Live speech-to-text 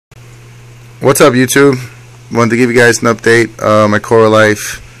What's up, YouTube? Wanted to give you guys an update. My Core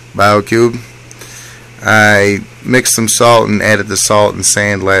Life BioCube. I mixed some salt and added the salt and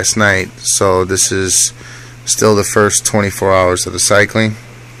sand last night, so this is still the first 24 hours of the cycling.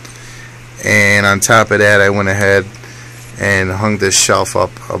 And on top of that, I went ahead and hung this shelf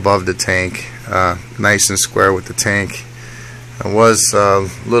up above the tank, nice and square with the tank. It was a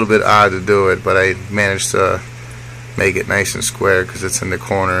little bit odd to do it, but I managed to make it nice and square because it's in the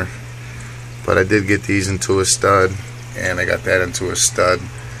corner. But I did get these into a stud, and I got that into a stud,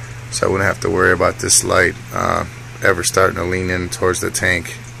 so I wouldn't have to worry about this light ever starting to lean in towards the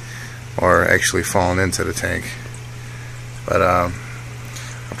tank or actually falling into the tank. But I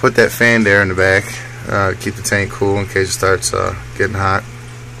put that fan there in the back to keep the tank cool in case it starts getting hot.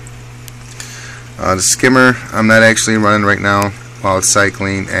 The skimmer I'm not actually running right now while it's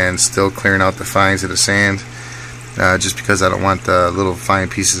cycling and still clearing out the fines of the sand, just because I don't want the little fine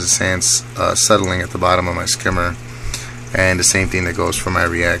pieces of sand settling at the bottom of my skimmer, and the same thing that goes for my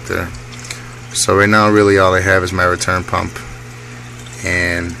reactor. So right now really all I have is my return pump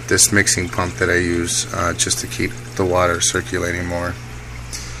and this mixing pump that I use just to keep the water circulating more.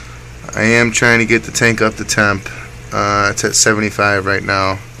 I am trying to get the tank up to temp. It's at 75 right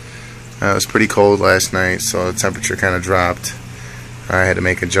now. It was pretty cold last night, so the temperature kind of dropped. I had to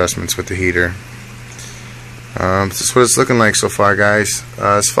make adjustments with the heater. This is what it's looking like so far, guys.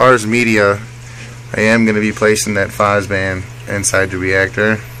 As far as media, I am going to be placing that Phosban inside the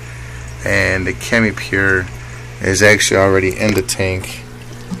reactor, and the ChemiPure is actually already in the tank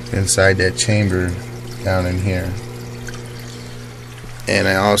inside that chamber down in here. And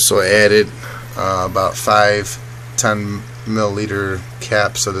I also added about 5 10 milliliter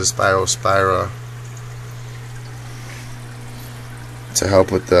caps of this BioSpira to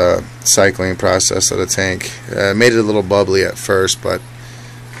help with the cycling process of the tank. Made it a little bubbly at first, but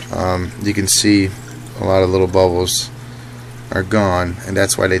you can see a lot of little bubbles are gone, and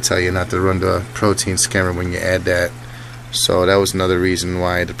that's why they tell you not to run the protein skimmer when you add that. So that was another reason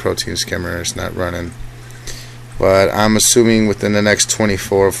why the protein skimmer is not running. But I'm assuming within the next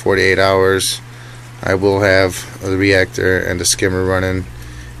 24 or 48 hours I will have the reactor and the skimmer running,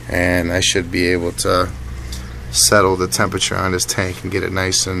 and I should be able to settle the temperature on this tank and get it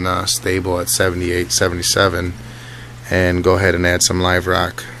nice and stable at 78, 77, and go ahead and add some live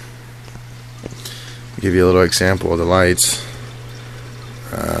rock. Give you a little example of the lights.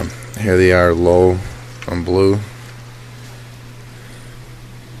 Here they are, low on blue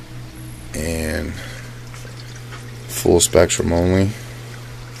and full spectrum only.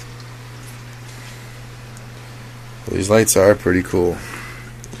 Well, these lights are pretty cool.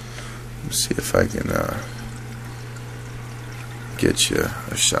 Let's see if I can get you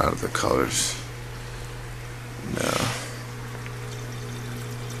a shot of the colors. No.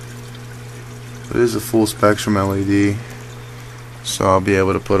 It is a full spectrum LED, so I'll be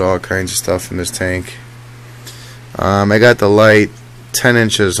able to put all kinds of stuff in this tank. I got the light 10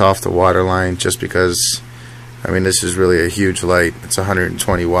 inches off the water line just because, I mean, this is really a huge light. It's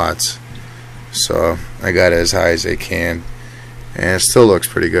 120 watts, so I got it as high as I can, and it still looks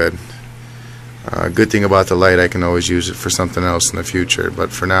pretty good. Good thing about the light, I can always use it for something else in the future,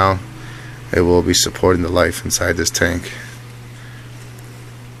 but for now it will be supporting the life inside this tank.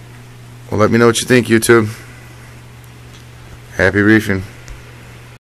 Well, let me know what you think, YouTube. Happy reefing.